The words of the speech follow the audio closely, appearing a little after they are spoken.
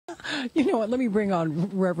You know what? Let me bring on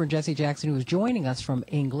Reverend Jesse Jackson, who is joining us from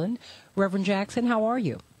England. Reverend Jackson, how are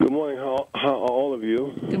you? Good morning, how are all of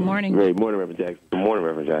you? Good morning. Good morning, Reverend Jackson. Good morning,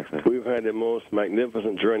 Reverend Jackson. We've had the most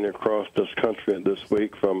magnificent journey across this country this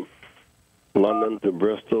week, from London to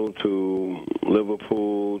Bristol to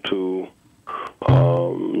Liverpool to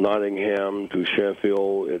Nottingham to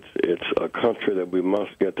Sheffield. It's a country that we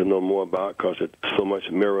must get to know more about because it so much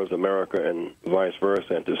mirrors America and vice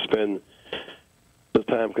versa. And to spend the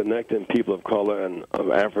time connecting people of color and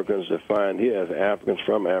of Africans defined here as Africans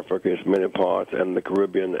from Africa, its many parts, and the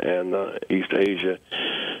Caribbean and East Asia,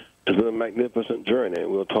 has been a magnificent journey.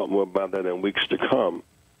 We'll talk more about that in weeks to come.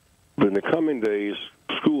 But in the coming days,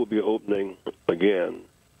 school will be opening again.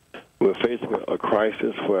 We're facing a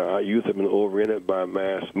crisis where our youth have been oriented by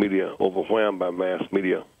mass media, overwhelmed by mass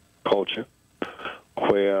media culture,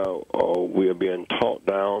 where we are being taught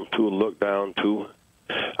down to, looked down to,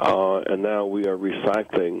 and now we are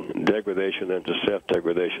recycling degradation into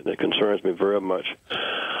self-degradation. It concerns me very much.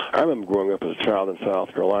 I remember growing up as a child in South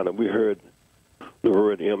Carolina. We heard the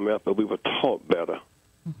word MF, but we were taught better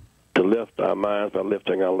to lift our minds by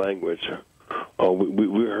lifting our language.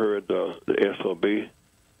 We heard the SOB.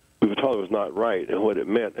 We were taught it was not right and what it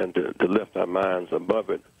meant, and to lift our minds above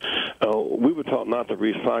it. We were taught not to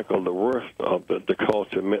recycle the worst of the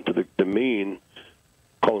culture meant to demean,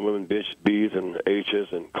 calling women bitch, B's, and H's,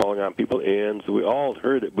 and calling out people N's. We all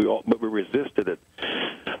heard it, but we resisted it.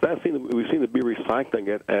 We seem to be recycling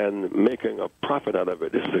it and making a profit out of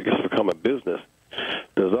it. It's become a business.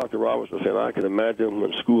 As Dr. Roberts was saying, I can imagine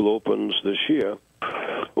when school opens this year,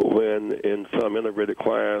 when in some integrated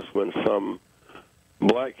class, when some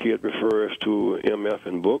black kid refers to MF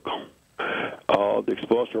in book, the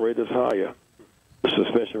expulsion rate is higher. The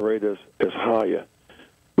suspension rate is higher.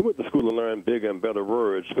 We went to school to learn bigger and better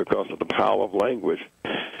words because of the power of language.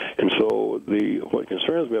 And so what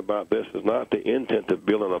concerns me about this is not the intent of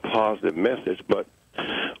building a positive message, but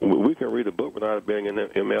we can read a book without it being an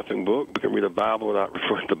MFing book. We can read a Bible without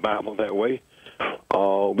referring to the Bible that way.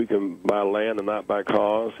 We can buy land and not buy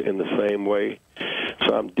cars in the same way.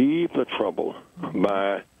 So I'm deeply troubled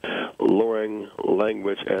by lowering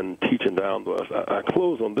language and teaching down to us. I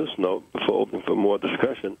close on this note before opening for more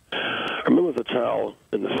discussion. I remember as a child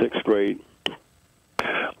in the 6th grade,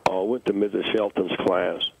 I went to Mrs. Shelton's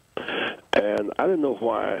class, and I didn't know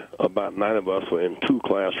why about 9 of us were in 2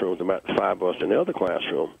 classrooms, about 5 of us in the other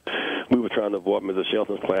classroom. We were trying to avoid Mrs.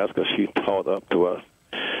 Shelton's class because she taught up to us.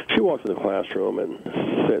 She walked in the classroom and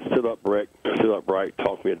said, sit upright,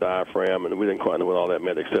 talk me a diaphragm, and we didn't quite know what all that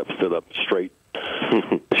meant except sit up straight.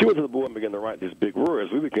 She went to the board and began to write these big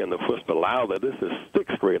words. We began to whisper loudly, this is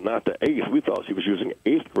 6th grade, not the 8th. We thought she was using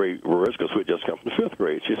 8th grade words because we had just come from 5th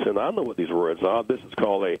grade. She said, I know what these words are. This is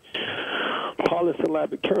called a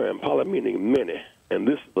polysyllabic term, poly meaning many. And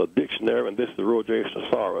this is a dictionary, and this is the Roja's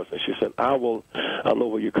Thesaurus. And she said, I know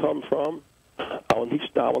where you come from.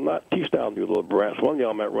 I will not teach down you little brats. One of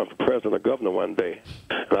y'all might run for president or governor one day,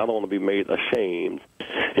 and I don't want to be made ashamed.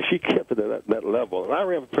 And she kept it at that level. And I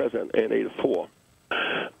ran for president in '84.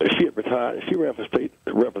 She had retired. She ran for state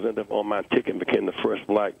representative on my ticket and became the first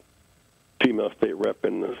black female state rep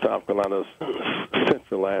in South Carolina's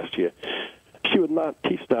Central last year. She would not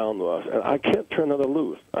teach down to us, and I can't turn her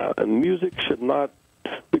loose. And music should not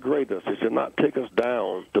degrade us. It should not take us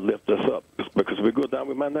down to lift us up, because if we go down,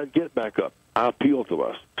 we might not get back up. I appeal to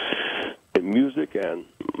us. In music and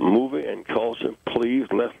movie and culture, please,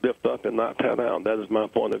 let's lift up and not tear down. That is my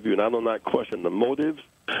point of view. And I do not question the motives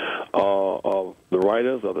of the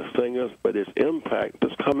writers or the singers, but its impact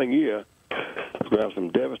this coming year is going to have some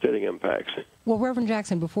devastating impacts. Well, Reverend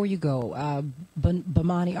Jackson, before you go,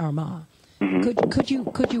 Bomani Armah, could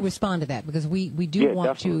you respond to that? Because we do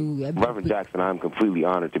want definitely. to... Reverend Jackson, I'm completely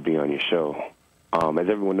honored to be on your show. As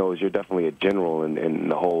everyone knows, you're definitely a general in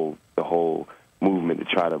the whole movement to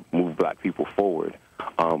try to move black people forward.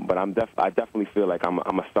 But I definitely feel like I'm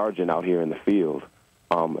a sergeant out here in the field.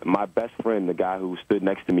 My best friend, the guy who stood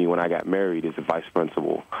next to me when I got married, is a vice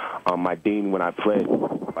principal. My dean, when I pledged,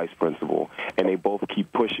 was a vice principal, and they both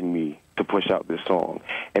keep pushing me to push out this song.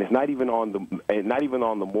 And it's not even on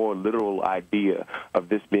the more literal idea of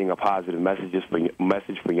this being a positive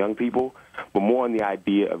message for young people, but more on the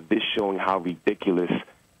idea of this showing how ridiculous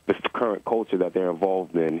this current culture that they're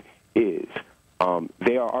involved in is.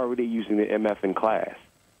 They are already using the MF in class.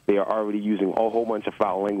 They are already using a whole bunch of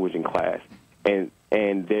foul language in class.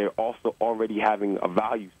 And they're also already having a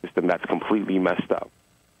value system that's completely messed up.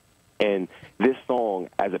 And this song,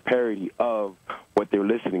 as a parody of what they're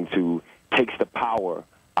listening to, takes the power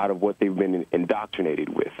out of what they've been indoctrinated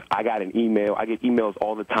with. I get emails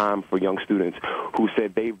all the time for young students who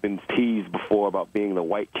said they've been teased before about being the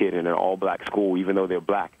white kid in an all-black school, even though they're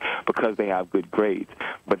black, because they have good grades.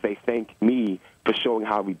 But they thank me for showing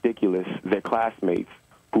how ridiculous their classmates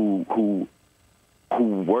who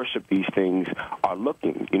worship these things are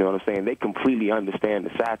looking. You know what I'm saying? They completely understand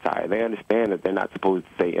the satire. They understand that they're not supposed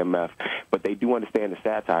to say MF, but they do understand the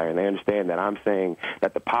satire, and they understand that I'm saying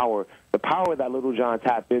that the power that Little John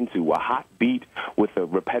tapped into, a hot beat with a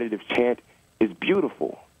repetitive chant, is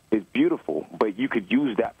beautiful. It's beautiful, but you could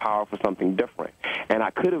use that power for something different. And I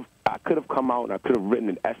could have come out and I could have written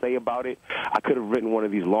an essay about it. I could have written one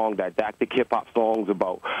of these long didactic hip-hop songs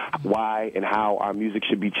about why and how our music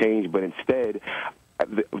should be changed, but instead,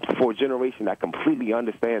 for a generation that completely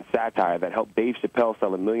understands satire, that helped Dave Chappelle sell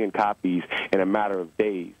 1 million copies in a matter of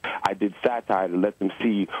days, I did satire to let them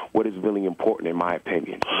see what is really important, in my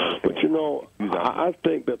opinion. But, you know, I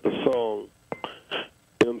think that the song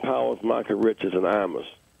empowers Michael Richards and Armah.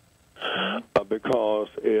 Because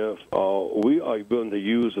if we are willing to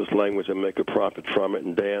use this language and make a profit from it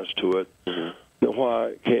and dance to it, then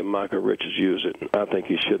why can't Michael Richards use it? I think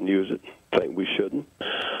he shouldn't use it. I think we shouldn't.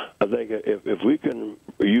 I think if we can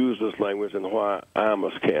use this language and why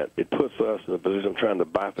Armah can't, it puts us in a position of trying to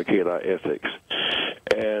bifurcate our ethics.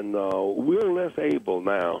 And we're less able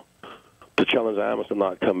now to challenge Armah to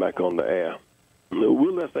not come back on the air.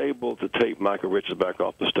 We're less able to take Michael Richards back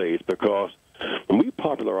off the stage because when we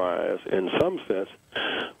popularize, in some sense,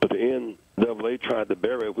 but the NAA tried to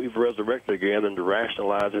bury it, we've resurrected again and to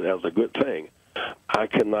rationalize it as a good thing. I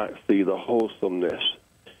cannot see the wholesomeness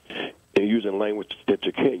in using language that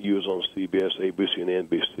you can't use on CBS, ABC, and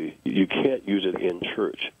NBC. You can't use it in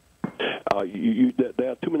church.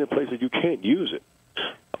 There are too many places you can't use it,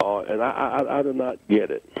 and I do not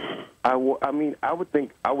get it. I would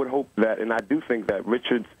hope that, and I do think that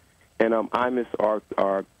Richards and Armah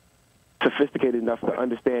are sophisticated enough to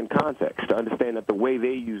understand context, to understand that the way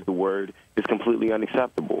they use the word is completely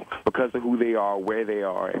unacceptable because of who they are, where they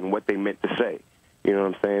are, and what they meant to say. You know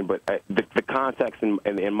what I'm saying? But the context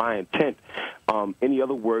and my intent, any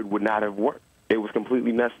other word would not have worked. It was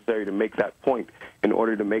completely necessary to make that point in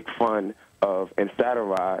order to make fun of and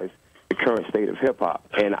satirize the current state of hip-hop.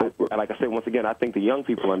 And like I said, once again, I think the young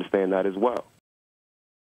people understand that as well.